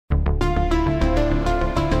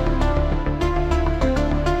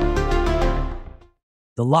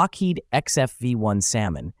The Lockheed XFV-1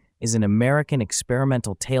 Salmon is an American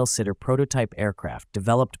experimental tail-sitter prototype aircraft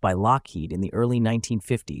developed by Lockheed in the early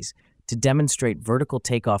 1950s to demonstrate vertical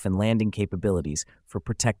takeoff and landing capabilities for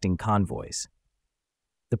protecting convoys.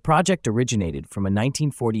 The project originated from a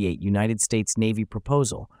 1948 United States Navy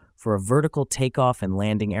proposal for a vertical takeoff and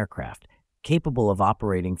landing aircraft capable of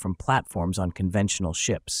operating from platforms on conventional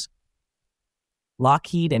ships.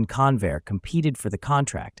 Lockheed and Convair competed for the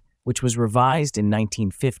contract, which was revised in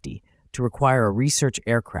 1950 to require a research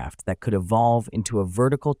aircraft that could evolve into a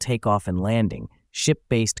vertical takeoff and landing,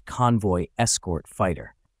 ship-based convoy escort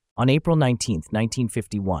fighter. On April 19,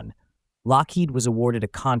 1951, Lockheed was awarded a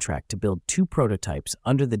contract to build two prototypes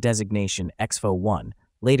under the designation XFV-1,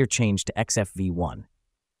 later changed to XFV-1.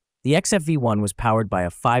 The XFV-1 was powered by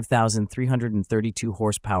a 5,332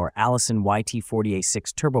 horsepower Allison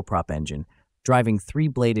YT-40A6 turboprop engine, driving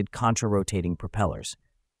three-bladed contra-rotating propellers.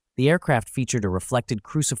 The aircraft featured a reflected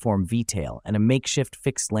cruciform V-tail and a makeshift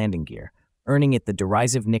fixed landing gear, earning it the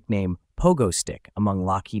derisive nickname Pogo Stick among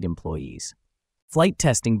Lockheed employees. Flight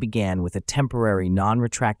testing began with a temporary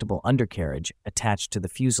non-retractable undercarriage attached to the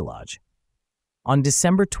fuselage. On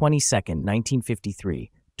December 22,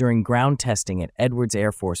 1953, during ground testing at Edwards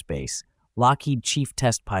Air Force Base, Lockheed Chief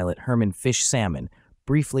Test Pilot Herman Fish Salmon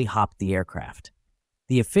briefly hopped the aircraft.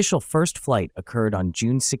 The official first flight occurred on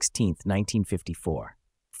June 16, 1954.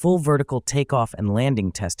 Full vertical takeoff and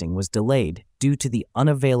landing testing was delayed due to the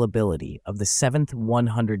unavailability of the 7th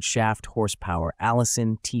 100 shaft horsepower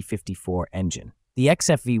Allison T-54 engine. The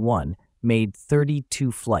XFV-1 made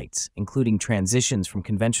 32 flights, including transitions from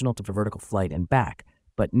conventional to vertical flight and back,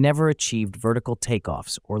 but never achieved vertical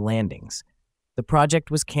takeoffs or landings. The project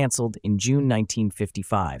was canceled in June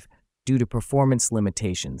 1955 due to performance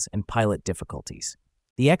limitations and pilot difficulties.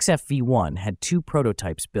 The XFV-1 had two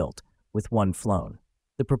prototypes built, with one flown.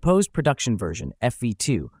 The proposed production version,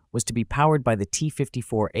 FV2, was to be powered by the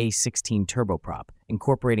T-54A16 turboprop,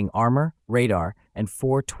 incorporating armor, radar, and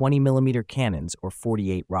four 20mm cannons or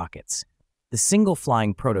 48 rockets. The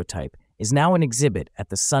single-flying prototype is now an exhibit at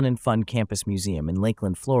the Sun and Fun Campus Museum in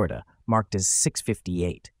Lakeland, Florida, marked as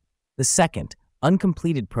 658. The second,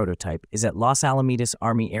 uncompleted prototype is at Los Alamitos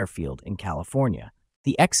Army Airfield in California.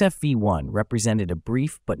 The XFV-1 represented a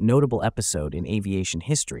brief but notable episode in aviation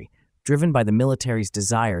history, driven by the military's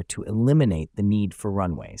desire to eliminate the need for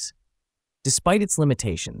runways. Despite its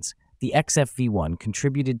limitations, the XFV-1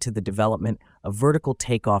 contributed to the development of vertical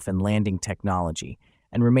takeoff and landing technology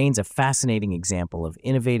and remains a fascinating example of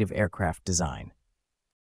innovative aircraft design.